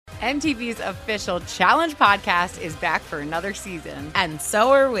MTV's official Challenge podcast is back for another season. And so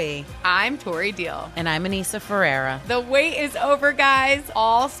are we. I'm Tori Deal. And I'm Anissa Ferreira. The wait is over, guys.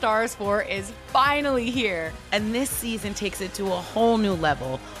 All Stars 4 is finally here. And this season takes it to a whole new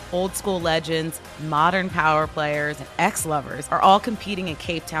level. Old school legends, modern power players, and ex-lovers are all competing in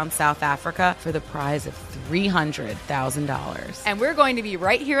Cape Town, South Africa for the prize of $300,000. And we're going to be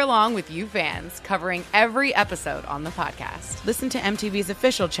right here along with you fans, covering every episode on the podcast. Listen to MTV's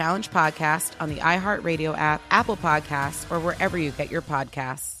official Challenge podcast on the iHeartRadio app, Apple Podcasts, or wherever you get your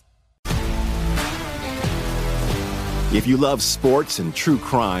podcasts. If you love sports and true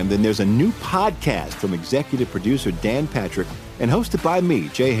crime, then there's a new podcast from executive producer Dan Patrick and hosted by me,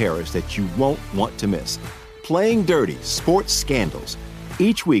 Jay Harris, that you won't want to miss. Playing Dirty: Sports Scandals.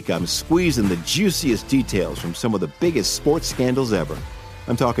 Each week, I'm squeezing the juiciest details from some of the biggest sports scandals ever.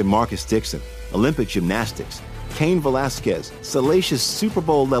 I'm talking Marcus Dixon, Olympic gymnastics, Cain Velasquez, salacious Super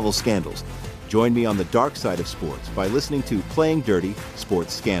Bowl-level scandals. Join me on the dark side of sports by listening to Playing Dirty: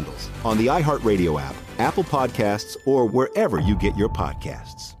 Sports Scandals on the iHeartRadio app, Apple Podcasts, or wherever you get your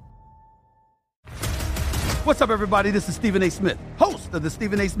podcasts. What's up, everybody? This is Stephen A. Smith, host of the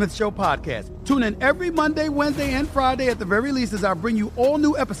Stephen A. Smith Show podcast. Tune in every Monday, Wednesday, and Friday at the very least as I bring you all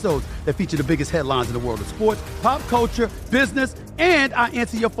new episodes that feature the biggest headlines in the world of sports, pop culture, business, and I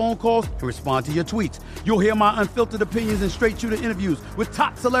answer your phone calls and respond to your tweets. You'll hear my unfiltered opinions and straight-shooter interviews with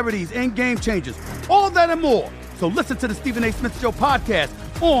top celebrities and game changers. All that and more. So listen to the Stephen A. Smith Show podcast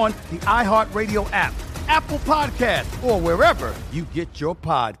on the iHeartRadio app, Apple Podcasts, or wherever you get your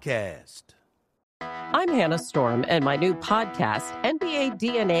podcast. I'm Hannah Storm, and my new podcast, NBA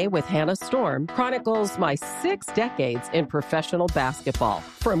DNA with Hannah Storm, chronicles my 6 decades in professional basketball.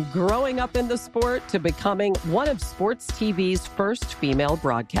 From growing up in the sport to becoming one of sports TV's first female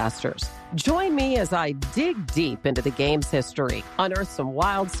broadcasters. Join me as I dig deep into the game's history, unearth some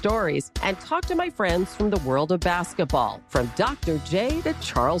wild stories, and talk to my friends from the world of basketball, from Dr. J to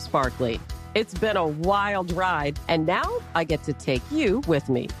Charles Barkley. It's been a wild ride, and now I get to take you with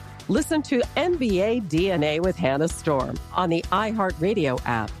me. Listen to NBA DNA with Hannah Storm on the iHeartRadio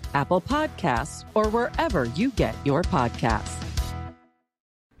app, Apple Podcasts, or wherever you get your podcasts.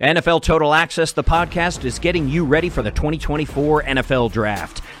 NFL Total Access, the podcast, is getting you ready for the 2024 NFL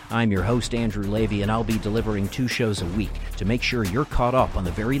Draft. I'm your host, Andrew Levy, and I'll be delivering 2 shows a week to make sure you're caught up on the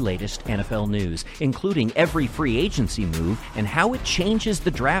very latest NFL news, including every free agency move and how it changes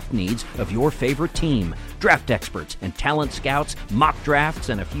the draft needs of your favorite team. Draft experts and talent scouts, mock drafts,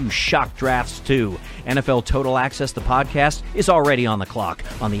 and a few shock drafts, too. NFL Total Access, the podcast, is already on the clock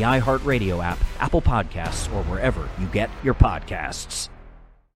on the iHeartRadio app, Apple Podcasts, or wherever you get your podcasts.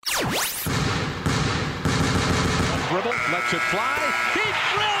 Dribble, lets it fly. He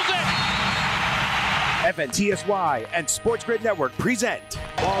drills it! FNTSY and Sports Grid Network present.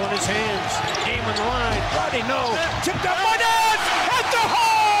 Ball in his hands. Game on the line. Rodney, no. Tipped up by Nance at the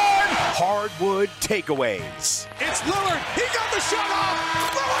horn! Hardwood takeaways. It's Lillard. He got the shot off.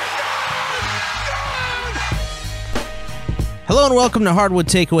 Hello and welcome to Hardwood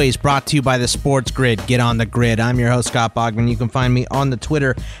Takeaways, brought to you by the Sports Grid. Get on the grid. I'm your host, Scott Bogman. You can find me on the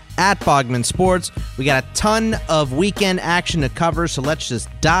Twitter at Bogman Sports. We got a ton of weekend action to cover, so let's just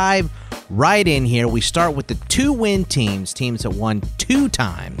dive right in here. We start with the 2-win teams that won 2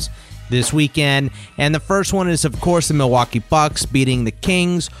 times this weekend. And the first one is, of course, the Milwaukee Bucks beating the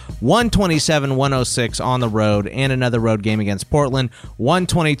Kings 127-106 on the road, and another road game against Portland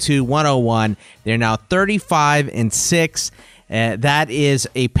 122-101. They're now 35-6. That is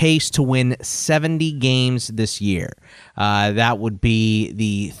a pace to win 70 games this year. That would be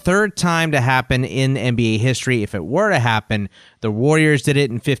the 3rd time to happen in NBA history. If it were to happen, the Warriors did it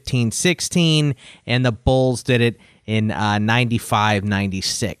in 15-16, and the Bulls did it in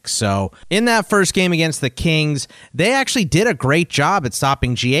 95-96. So in that first game against the Kings, they actually did a great job at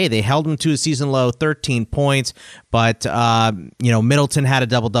stopping GA. They held him to a season low 13 points, but Middleton had a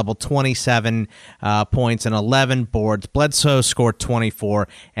double-double, 27 points and 11 boards. Bledsoe scored 24,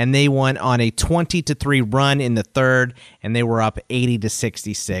 and they went on a 20-3 run in the third, and they were up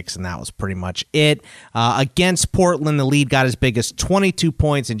 80-66, and that was pretty much it. Against Portland, the lead got as big as 22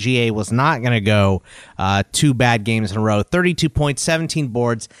 points, and GA was not going to go 2 bad games in a row. 32 points, 17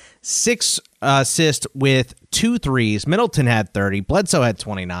 boards, 6 assists with 2 threes. Middleton had 30. Bledsoe had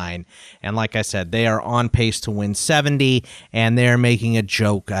 29. And like I said, they are on pace to win 70, and they're making a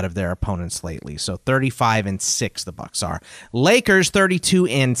joke out of their opponents lately. So 35-6 the Bucks are. Lakers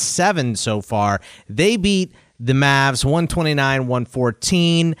 32-7 so far. They beat the Mavs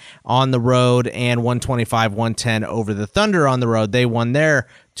 129-114 on the road and 125-110 over the Thunder on the road. They won their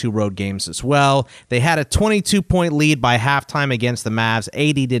 2 road games as well. They had a 22-point lead by halftime against the Mavs.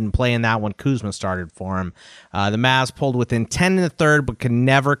 AD didn't play in that one. Kuzma started for him. The Mavs pulled within 10 in the third, but could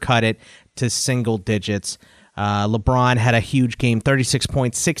never cut it to single digits. LeBron had a huge game, 36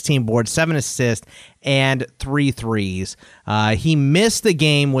 points, 16 boards, 7 assists, and 3 threes. He missed the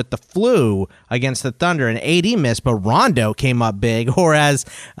game with the flu against the Thunder, and AD missed, but Rondo came up big, or as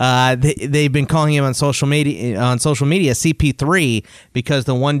they've been calling him on social media, CP3, because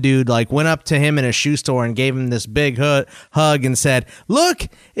the one dude went up to him in a shoe store and gave him this big hug and said, "Look,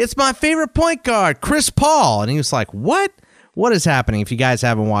 it's my favorite point guard, Chris Paul." And he was like, "What? What is happening?" If you guys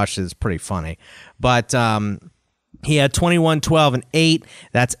haven't watched it, it's pretty funny. But he had 21, 12, and 8.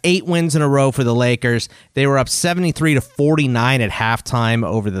 That's 8 wins in a row for the Lakers. They were up 73-49 at halftime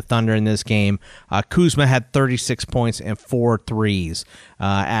over the Thunder in this game. Kuzma had 36 points and 4 threes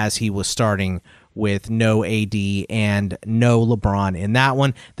as he was starting with no AD and no LeBron in that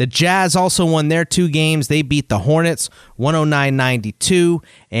one. The Jazz also won their 2 games. They beat the Hornets 109-92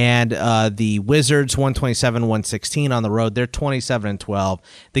 and the Wizards 127-116 on the road. They're 27-12.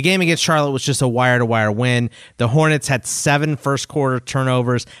 The game against Charlotte was just a wire-to-wire win. The Hornets had 7 first-quarter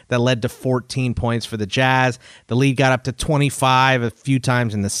turnovers that led to 14 points for the Jazz. The lead got up to 25 a few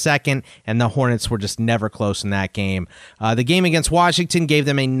times in the second, and the Hornets were just never close in that game. The game against Washington gave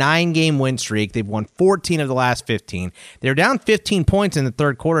them a 9-game win streak. They've won 14 of the last 15. They were down 15 points in the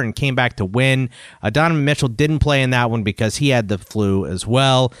third quarter and came back to win. Donovan Mitchell didn't play in that one because he had the flu as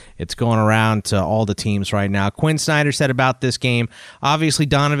well. It's going around to all the teams right now. Quinn Snyder said about this game, obviously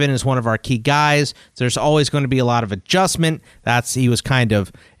Donovan is one of our key guys. So there's always going to be a lot of adjustment. He was kind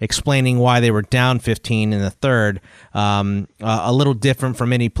of explaining why they were down 15 in the third. A little different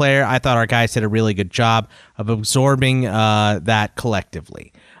from any player. I thought our guys did a really good job of absorbing that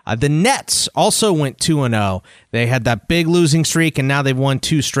collectively. The Nets also went 2-0. They had that big losing streak, and now they've won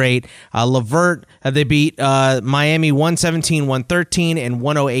 2 straight. LeVert, they beat Miami 117-113 and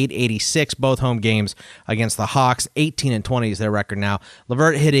 108-86, both home games against the Hawks. 18-20 is their record now.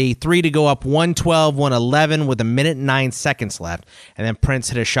 LeVert hit a 3 to go up 112-111 with 1:09 left, and then Prince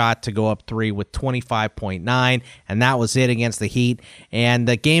hit a shot to go up 3 with 25.9, and that was it against the Heat. And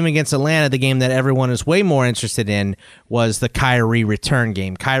the game against Atlanta, the game that everyone is way more interested in, was the Kyrie return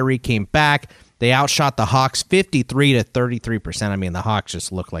game. Kyrie came back. They outshot the Hawks 53-33%. I mean, the Hawks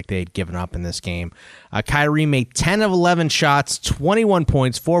just looked like they had given up in this game. Kyrie made 10 of 11 shots, 21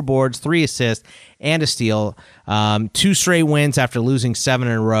 points, 4 boards, 3 assists, and a steal. 2 straight wins after losing 7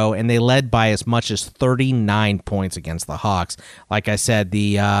 in a row, and they led by as much as 39 points against the Hawks. Like I said,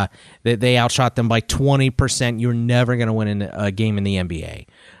 they outshot them by 20%. You're never going to win a game in the NBA.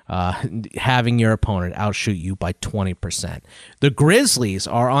 Having your opponent outshoot you by 20%. The Grizzlies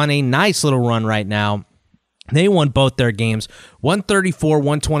are on a nice little run right now. They won both their games,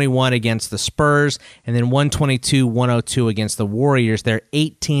 134-121 against the Spurs, and then 122-102 against the Warriors. They're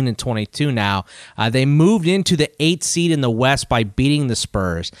 18-22 now. They moved into the 8th seed in the West by beating the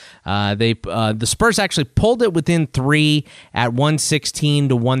Spurs. The Spurs actually pulled it within 3 at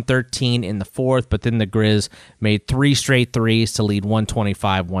 116-113 in the fourth, but then the Grizz made 3 straight threes to lead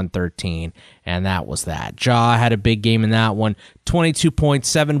 125-113. And that was that. Ja had a big game in that one. 22 points,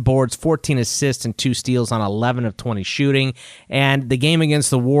 7 boards, 14 assists, and 2 steals on 11 of 20 shooting. And the game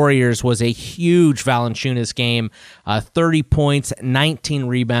against the Warriors was a huge Valanciunas game. 30 points, 19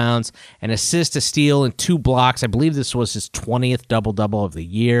 rebounds, an assist, a steal, and 2 blocks. I believe this was his 20th double-double of the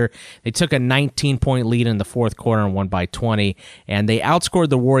year. They took a 19-point lead in the fourth quarter and won by 20. And they outscored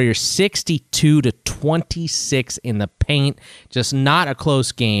the Warriors 62-26 in the paint. Just not a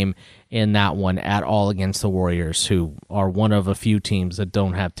close game in that one at all against the Warriors, who are one of a few teams that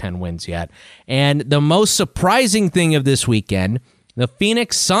don't have 10 wins yet. And the most surprising thing of this weekend, the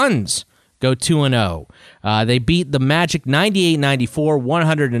Phoenix Suns go 2-0. They beat the Magic 98-94,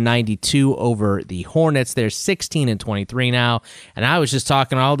 100-92 over the Hornets. They're 16-23 now. And I was just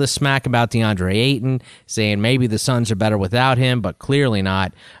talking all this smack about DeAndre Ayton, saying maybe the Suns are better without him, but clearly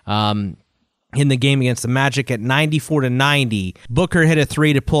not. In the game against the Magic at 94-90, Booker hit a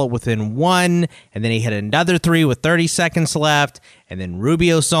 3 to pull it within 1, and then he hit another 3 with 30 seconds left, and then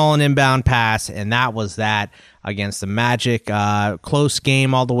Rubio saw an inbound pass, and that was that against the Magic. Close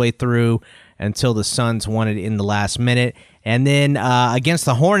game all the way through until the Suns won it in the last minute. And then against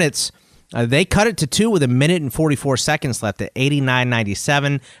the Hornets, they cut it to 2 with 1 minute and 44 seconds left at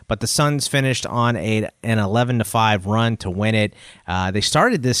 89-97, but the Suns finished on an 11-5 run to win it. They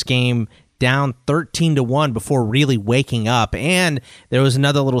started this game down 13-1 before really waking up. And there was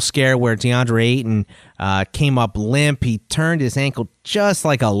another little scare where DeAndre Ayton came up limp. He turned his ankle just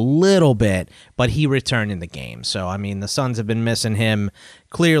like a little bit, but he returned in the game. So, I mean, the Suns have been missing him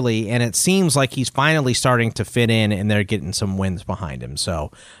clearly, and it seems like he's finally starting to fit in, and they're getting some wins behind him.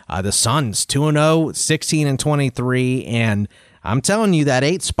 So, the Suns 2-0, 16-23, and I'm telling you, that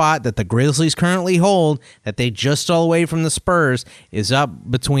 8th spot that the Grizzlies currently hold, that they just stole away from the Spurs, is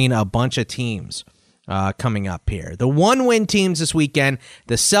up between a bunch of teams coming up here. The 1-win teams this weekend,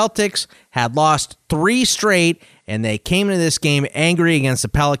 the Celtics had lost 3 straight, and they came into this game angry against the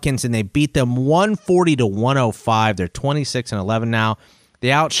Pelicans, and they beat them 140-105. They're 26-11 now.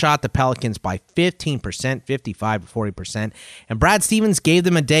 They outshot the Pelicans by 15%, 55-40%. And Brad Stevens gave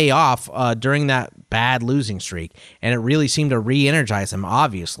them a day off during that bad losing streak, and it really seemed to re-energize them,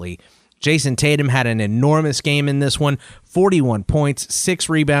 obviously. Jason Tatum had an enormous game in this one, 41 points, 6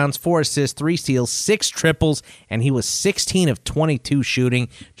 rebounds, 4 assists, 3 steals, 6 triples, and he was 16 of 22 shooting.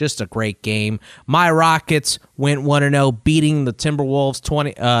 Just a great game. My Rockets went 1-0, beating the Timberwolves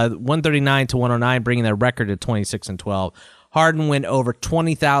 139-109, bringing their record to 26-12. Harden went over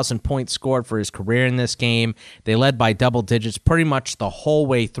 20,000 points scored for his career in this game. They led by double digits pretty much the whole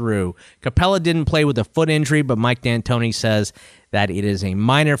way through. Capella didn't play with a foot injury, but Mike D'Antoni says that it is a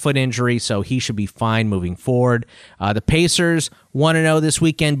minor foot injury, so he should be fine moving forward. The Pacers 1-0 this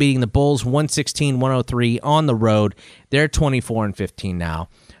weekend, beating the Bulls 116-103 on the road. They're 24-15 now.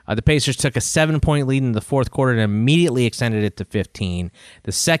 The Pacers took a 7-point lead in the fourth quarter and immediately extended it to 15.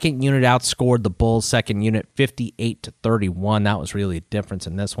 The second unit outscored the Bulls' second unit 58-31. That was really a difference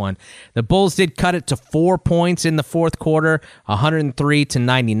in this one. The Bulls did cut it to 4 points in the fourth quarter,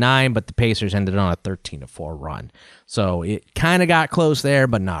 103-99, but the Pacers ended on a 13-4 run. So it kind of got close there,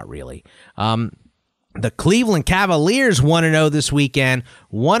 but not really. The Cleveland Cavaliers 1-0 this weekend,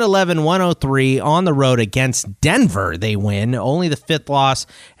 111-103 on the road against Denver. They win. Only the 5th loss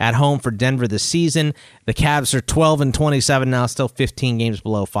at home for Denver this season. The Cavs are 12-27 now, still 15 games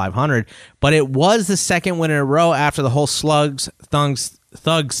below 500. But it was the second win in a row after the whole Thugs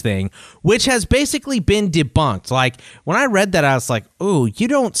thing, which has basically been debunked. Like, when I read that, I was like, ooh, you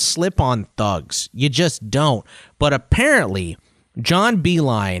don't slip on thugs. You just don't. But apparently, John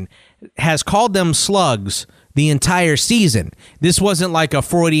Beilein has called them slugs the entire season. This wasn't like a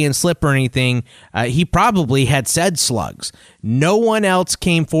Freudian slip or anything. He probably had said slugs. No one else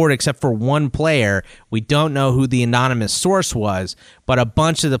came forward except for one player. We don't know who the anonymous source was, but a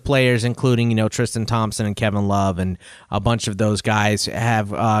bunch of the players, including, Tristan Thompson and Kevin Love and a bunch of those guys,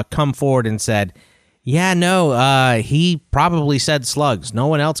 have come forward and said, yeah, no, he probably said slugs. No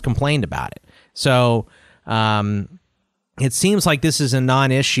one else complained about it. So, it seems like this is a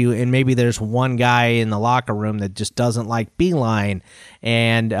non-issue, and maybe there's one guy in the locker room that just doesn't like Beilein.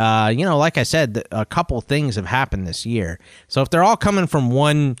 And, like I said, a couple things have happened this year. So if they're all coming from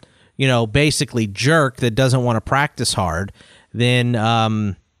one, basically jerk that doesn't want to practice hard, then,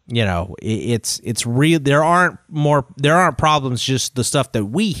 it's real. There aren't problems, just the stuff that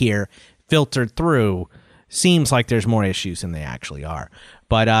we hear filtered through. Seems like there's more issues than they actually are.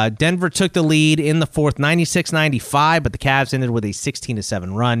 But Denver took the lead in the fourth, 96-95, but the Cavs ended with a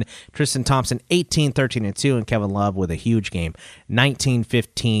 16-7 run. Tristan Thompson, 18-13-2, and Kevin Love with a huge game,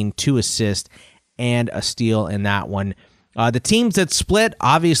 19-15, 2 assists, and a steal in that one. The teams that split,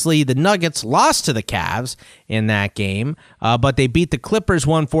 obviously the Nuggets lost to the Cavs in that game, but they beat the Clippers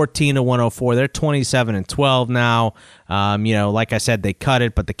 114-104. They're 27-12 now. Like I said, they cut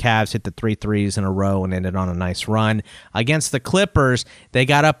it, but the Cavs hit the 3 threes in a row and ended on a nice run. Against the Clippers, they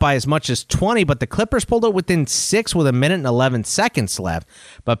got up by as much as 20, but the Clippers pulled it within 6 with 1 minute and 11 seconds left.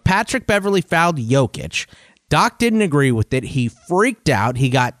 But Patrick Beverley fouled Jokic. Doc didn't agree with it. He freaked out. He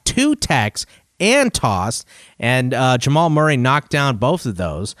got 2 techs and tossed, and Jamal Murray knocked down both of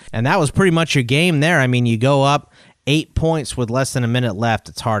those, and that was pretty much your game there. I mean, you go up 8 points with less than a minute left.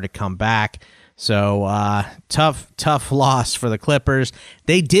 It's hard to come back. So tough loss for the Clippers.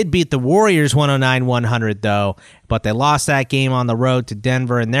 They did beat the Warriors 109-100 though, but they lost that game on the road to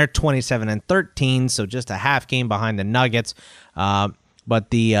Denver, and they're 27-13, so just a half game behind the Nuggets.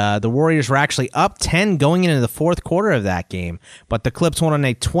 But the Warriors were actually up 10 going into the fourth quarter of that game. But the Clips went on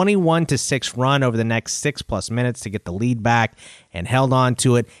a 21-6 run over the next 6+ minutes to get the lead back and held on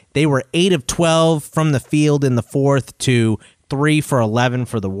to it. They were 8 of 12 from the field in the fourth to 3 for 11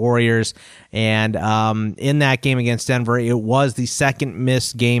 for the Warriors. And in that game against Denver, it was the second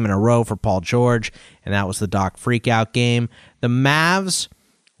missed game in a row for Paul George, and that was the Doc freakout game. The Mavs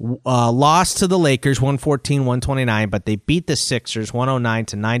lost to the Lakers 114-129, but they beat the Sixers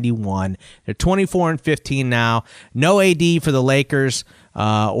 109-91. They're 24-15 now. No AD for the Lakers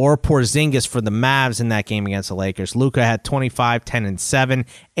or Porzingis for the Mavs in that game against the Lakers. Luka had 25, 10, and 7,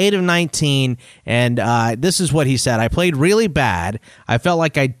 8 of 19, and this is what he said. I played really bad. I felt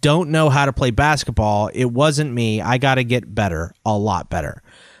like I don't know how to play basketball. It wasn't me. I got to get better, a lot better.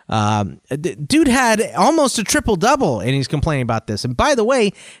 Dude had almost a triple-double, and he's complaining about this. And by the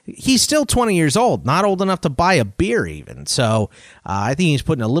way, he's still 20 years old, not old enough to buy a beer even. So I think he's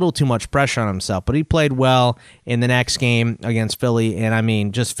putting a little too much pressure on himself. But he played well in the next game against Philly, and I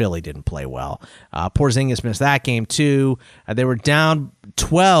mean, just Philly didn't play well. Porzingis missed that game too. They were down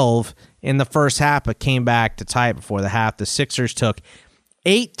 12 in the first half, but came back to tie it before the half. The Sixers took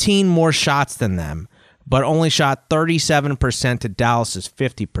 18 more shots than them, but only shot 37% to Dallas's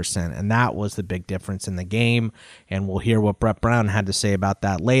 50%, and that was the big difference in the game, and we'll hear what Brett Brown had to say about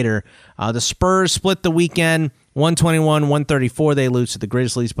that later. The Spurs split the weekend, 121-134. They lose to the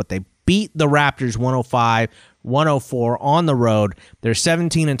Grizzlies, but they beat the Raptors 105-104 on the road. They're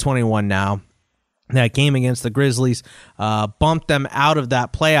 17-21 now. That game against the Grizzlies bumped them out of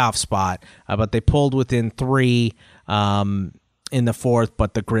that playoff spot, but they pulled within 3 in the fourth,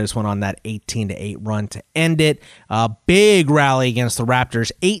 but the Grizz went on that 18-8 run to end it. Big rally against the Raptors,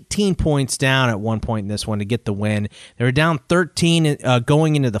 18 points down at one point in this one to get the win. They were down 13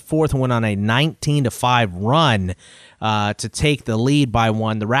 going into the fourth and went on a 19-5 run to take the lead by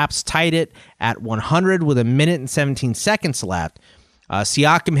 1. The Raps tied it at 100 with 1 minute and 17 seconds left.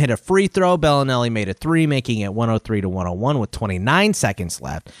 Siakam hit a free throw. Bellinelli made a 3, making it 103-101 with 29 seconds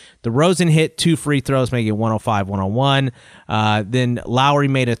left. DeRozan hit 2 free throws, making it 105-101. Then Lowry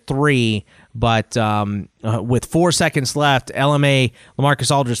made a 3, but with 4 seconds left,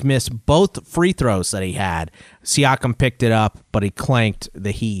 LaMarcus Aldridge missed both free throws that he had. Siakam picked it up, but he clanked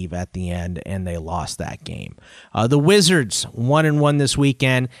the heave at the end, and they lost that game. The Wizards 1-1 this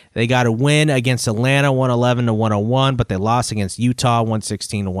weekend. They got a win against Atlanta, 111-101, but they lost against Utah,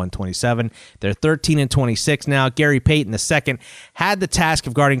 116-127. They're 13-26 now. Gary Payton II had the task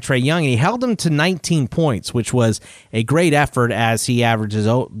of guarding Trae Young, and he held him to 19 points, which was a great effort as he averages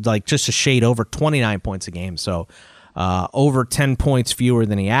like just a shade over 29 points a game. So over 10 points fewer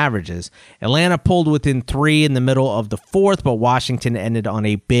than he averages. Atlanta pulled within 3 in the middle of the fourth, but Washington ended on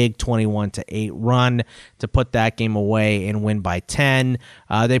a big 21-8 run to put that game away and win by 10.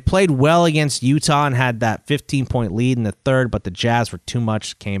 They played well against Utah and had that 15-point lead in the third, but the Jazz were too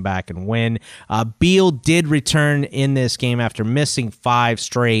much, came back and win. Beal did return in this game after missing 5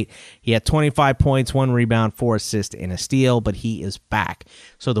 straight. He had 25 points, 1 rebound, 4 assists, and a steal, but he is back.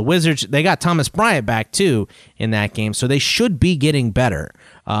 So the Wizards, they got Thomas Bryant back too in that game, so they should be getting better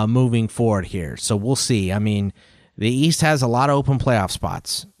moving forward here. So we'll see. I mean, the East has a lot of open playoff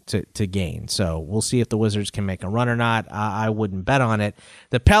spots to gain, so we'll see if the Wizards can make a run or not. I wouldn't bet on it.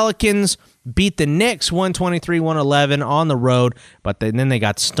 The Pelicans beat the Knicks 123-111 on the road, but then they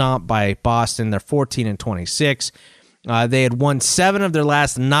got stomped by Boston. They're 14-26. They had won 7 of their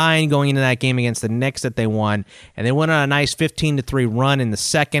last 9 going into that game against the Knicks that they won, and they went on a nice 15-3 run in the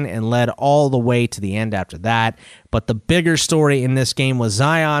second and led all the way to the end after that. But the bigger story in this game was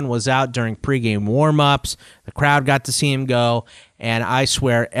Zion was out during pregame warm-ups. The crowd got to see him go, and I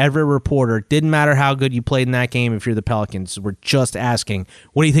swear every reporter, didn't matter how good you played in that game if you're the Pelicans, were just asking,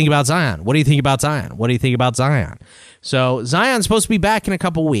 what do you think about Zion? What do you think about Zion? What do you think about Zion? So Zion's supposed to be back in a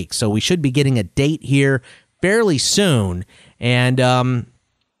couple weeks, so we should be getting a date here fairly soon, and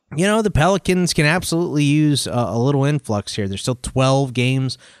the Pelicans can absolutely use a little influx here. There's still 12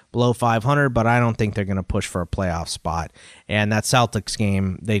 games below 500, but I don't think they're going to push for a playoff spot. And that Celtics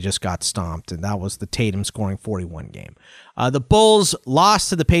game, they just got stomped, and that was the Tatum scoring 41 game. The Bulls lost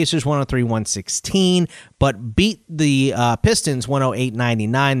to the Pacers 103-116, but beat the Pistons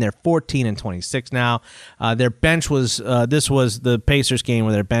 108-99. They're 14-26 now. Their bench was this was the Pacers game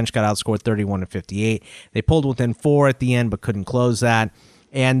where their bench got outscored 31-58. They pulled within 4 at the end, but couldn't close that.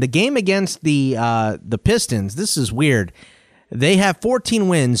 And the game against the Pistons, this is weird. They have 14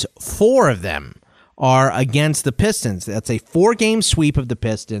 wins. 4 of them are against the Pistons. That's a 4-game sweep of the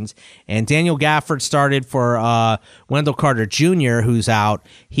Pistons. And Daniel Gafford started for Wendell Carter Jr., who's out.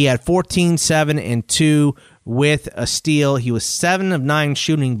 He had 14, 7, and 2 with a steal. He was 7 of 9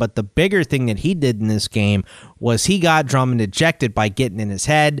 shooting, but the bigger thing that he did in this game was he got Drummond ejected by getting in his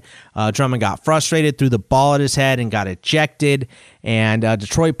head. Drummond got frustrated, threw the ball at his head, and got ejected. And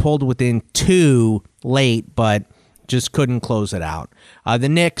Detroit pulled within 2 late, but just couldn't close it out. The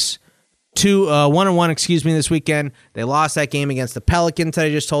Knicks 1-1, this weekend. They lost that game against the Pelicans that I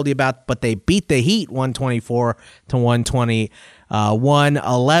just told you about, but they beat the Heat 124-120. won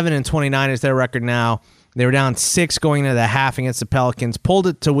 11-29 is their record now. They were down 6 going into the half against the Pelicans, pulled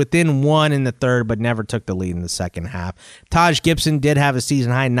it to within 1 in the third, but never took the lead in the second half. Taj Gibson did have a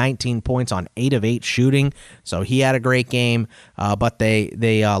season-high 19 points on 8 of 8 shooting, so he had a great game, but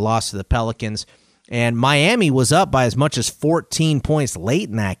they lost to the Pelicans. And Miami was up by as much as 14 points late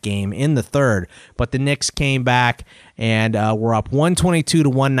in that game in the third, but the Knicks came back and were up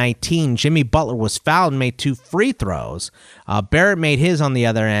 122-119. Jimmy Butler was fouled and made 2 free throws. Barrett made his on the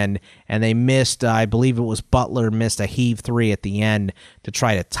other end, and they missed, I believe it was Butler, missed a heave 3 at the end to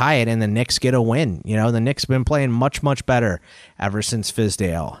try to tie it, and the Knicks get a win. You know, the Knicks have been playing much, much better ever since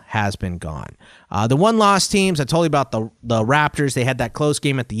Fizdale has been gone. The one-loss teams, I told you about the Raptors. They had that close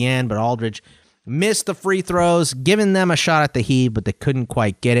game at the end, but Aldridge missed the free throws, giving them a shot at the heave, but they couldn't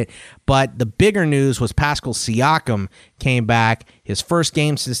quite get it. But the bigger news was Pascal Siakam came back. His first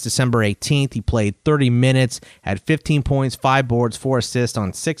game since December 18th. He played 30 minutes, had 15 points, 5 boards, 4 assists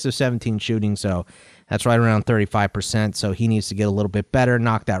on 6 of 17 shooting. So that's right around 35%. So he needs to get a little bit better,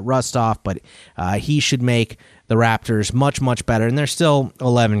 knock that rust off. But he should make the Raptors much, much better. And they're still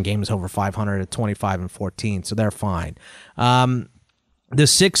 11 games over 500 at 25-14. So they're fine. The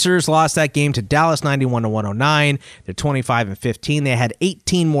Sixers lost that game to Dallas 91-109. They're 25-15. They had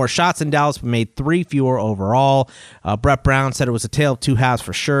 18 more shots than Dallas, but made 3 fewer overall. Brett Brown said it was a tale of 2 halves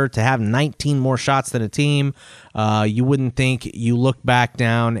for sure. To have 19 more shots than a team, you wouldn't think. You looked back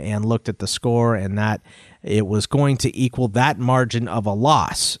down and looked at the score and that it was going to equal that margin of a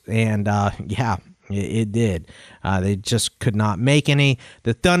loss. And yeah, it did. They just could not make any.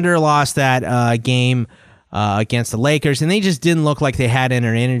 The Thunder lost that game against the Lakers, and they just didn't look like they had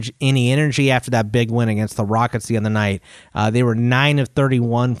any energy after that big win against the Rockets the other night. They were 9 of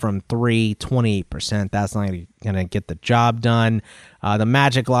 31 from 3, 28%. That's not going to get the job done. The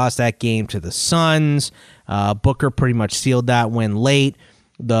Magic lost that game to the Suns. Booker pretty much sealed that win late.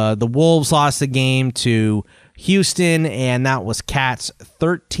 The Wolves lost the game to Houston, and that was Cat's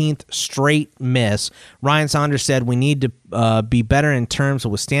 13th straight miss. Ryan Saunders said, we need to be better in terms of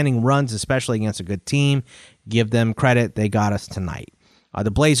withstanding runs, especially against a good team. Give them credit. They got us tonight.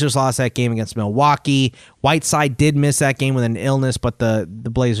 The Blazers lost that game against Milwaukee. Whiteside did miss that game with an illness, but the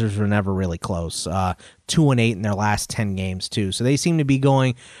Blazers were never really close. 2-8 in their last 10 games, too. So they seem to be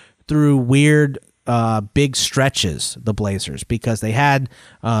going through weird big stretches, the Blazers, because they had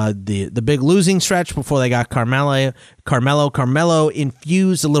the big losing stretch before they got Carmelo. Carmelo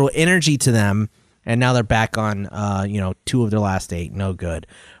infused a little energy to them, and now they're back on 2 of their last 8. No good.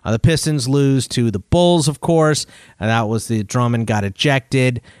 The Pistons lose to the Bulls, of course, and that was the Drummond got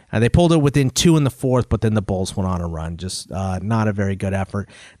ejected. They pulled it within 2 in the fourth, but then the Bulls went on a run. Just not a very good effort.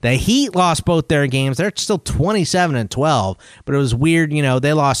 The Heat lost both their games. They're still 27-12, but it was weird.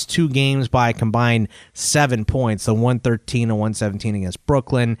 They lost 2 games by a combined 7 points. The 113-117 against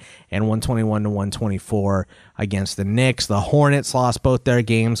Brooklyn and 121-124 against the Knicks. The Hornets lost both their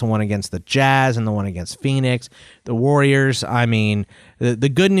games, the one against the Jazz and the one against Phoenix. The Warriors,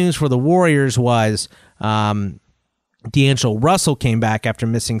 the good news for the Warriors was D'Angelo Russell came back after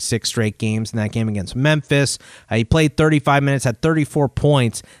missing 6 straight games in that game against Memphis. He played 35 minutes, had 34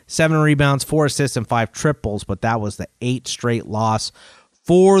 points, 7 rebounds, 4 assists, and 5 triples, but that was the 8th straight loss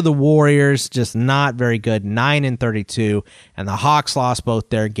for the Warriors. Just not very good, 9-32, and the Hawks lost both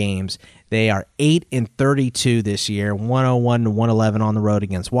their games. They are 8-32 this year, 101-111 on the road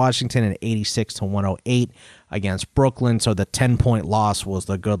against Washington and 86-108 against Brooklyn. So the 10-point loss was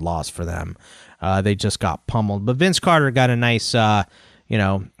the good loss for them. They just got pummeled. But Vince Carter got a nice, he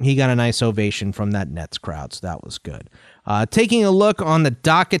got a nice ovation from that Nets crowd, so that was good. Taking a look on the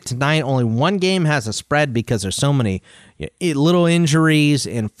docket tonight, only one game has a spread because there's so many little injuries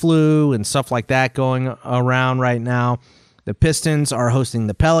and flu and stuff like that going around right now. The Pistons are hosting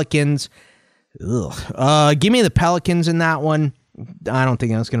the Pelicans. Give me the Pelicans in that one. I don't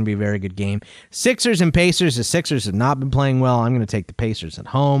think that's going to be a very good game. Sixers and Pacers. The Sixers have not been playing well. I'm going to take the Pacers at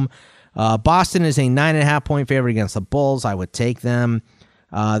home. Boston is a 9.5-point favorite against the Bulls. I would take them.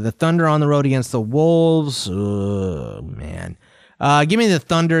 The Thunder on the road against the Wolves. Man. Give me the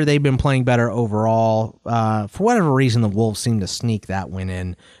Thunder. They've been playing better overall. For whatever reason, the Wolves seem to sneak that win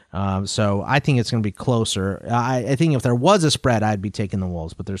in. So I think it's going to be closer. I think if there was a spread, I'd be taking the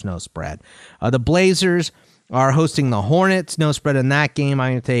Wolves, but there's no spread. The Blazers are hosting the Hornets. No spread in that game.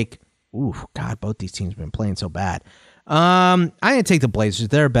 I'm going to take... both these teams have been playing so bad. I'm going to take the Blazers.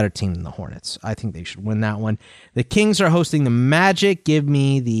 They're a better team than the Hornets. I think they should win that one. The Kings are hosting the Magic. Give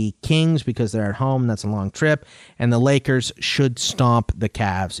me the Kings because they're at home. That's a long trip. And the Lakers should stomp the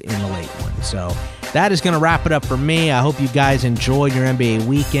Cavs in the late one. So that is going to wrap it up for me. I hope you guys enjoy your NBA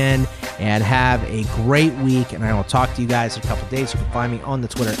weekend and have a great week. And I will talk to you guys in a couple days. You can find me on the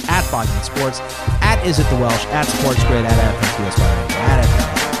Twitter at Bogman Sports, at IsItTheWelsh, at SportsGrid, at FMQS, at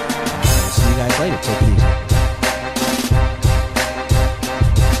FMQS. See you guys later. Take it easy.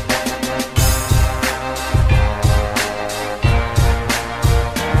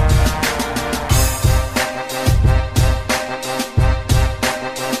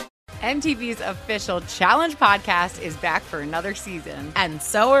 MTV's official Challenge podcast is back for another season. And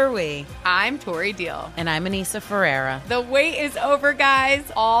so are we. I'm Tori Deal. And I'm Anissa Ferreira. The wait is over, guys.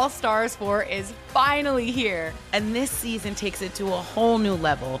 All Stars 4 is finally here. And this season takes it to a whole new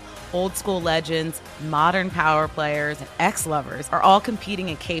level. Old school legends, modern power players, and ex-lovers are all competing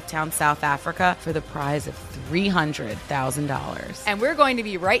in Cape Town, South Africa for the prize of $300,000. And we're going to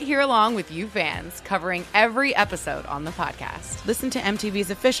be right here along with you fans, covering every episode on the podcast. Listen to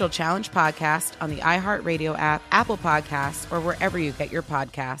MTV's official Challenge podcast on the iHeartRadio app, Apple Podcasts, or wherever you get your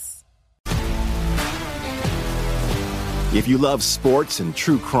podcasts. If you love sports and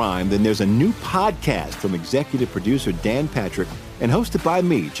true crime, then there's a new podcast from executive producer Dan Patrick and hosted by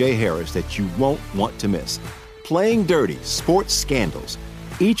me, Jay Harris, that you won't want to miss. Playing Dirty: Sports Scandals.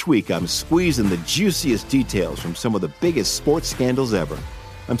 Each week, I'm squeezing the juiciest details from some of the biggest sports scandals ever.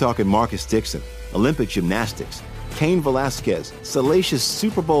 I'm talking Marcus Dixon, Olympic gymnastics, Cain Velasquez, salacious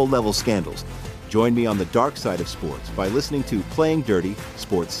Super Bowl-level scandals. Join me on the dark side of sports by listening to Playing Dirty: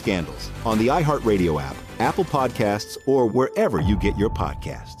 Sports Scandals on the iHeartRadio app, Apple Podcasts, or wherever you get your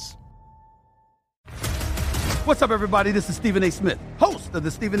podcasts. What's up, everybody? This is Stephen A. Smith, host of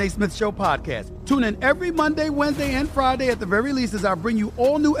the Stephen A. Smith Show podcast. Tune in every Monday, Wednesday, and Friday at the very least as I bring you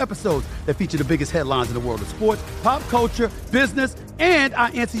all new episodes that feature the biggest headlines in the world of sports, pop culture, business, and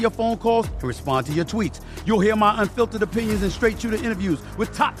I answer your phone calls and respond to your tweets. You'll hear my unfiltered opinions and straight-shooter interviews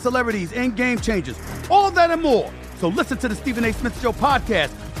with top celebrities and game changers. All that and more. So listen to the Stephen A. Smith Show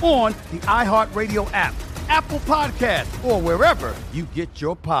podcast on the iHeartRadio app, Apple Podcasts, or wherever you get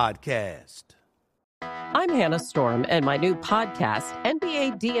your podcast. I'm Hannah Storm, and my new podcast,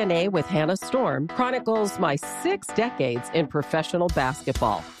 NBA DNA with Hannah Storm, chronicles my 6 decades in professional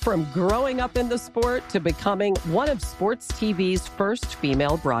basketball. From growing up in the sport to becoming one of sports TV's first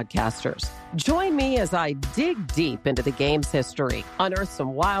female broadcasters. Join me as I dig deep into the game's history, unearth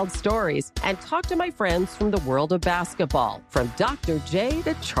some wild stories, and talk to my friends from the world of basketball, from Dr. J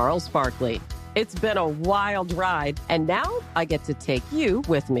to Charles Barkley. It's been a wild ride, and now I get to take you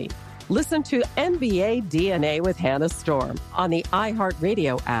with me. Listen to NBA DNA with Hannah Storm on the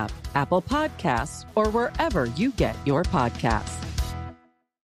iHeartRadio app, Apple Podcasts, or wherever you get your podcasts.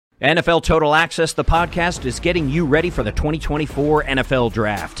 NFL Total Access, the podcast, is getting you ready for the 2024 NFL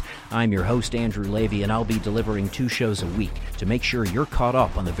Draft. I'm your host, Andrew Levy, and I'll be delivering 2 shows a week to make sure you're caught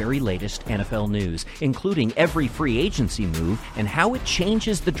up on the very latest NFL news, including every free agency move and how it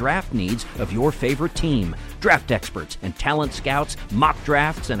changes the draft needs of your favorite team. Draft experts and talent scouts, mock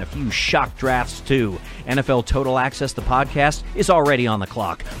drafts, and a few shock drafts, too. NFL Total Access, the podcast, is already on the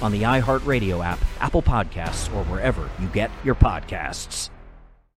clock on the iHeartRadio app, Apple Podcasts, or wherever you get your podcasts.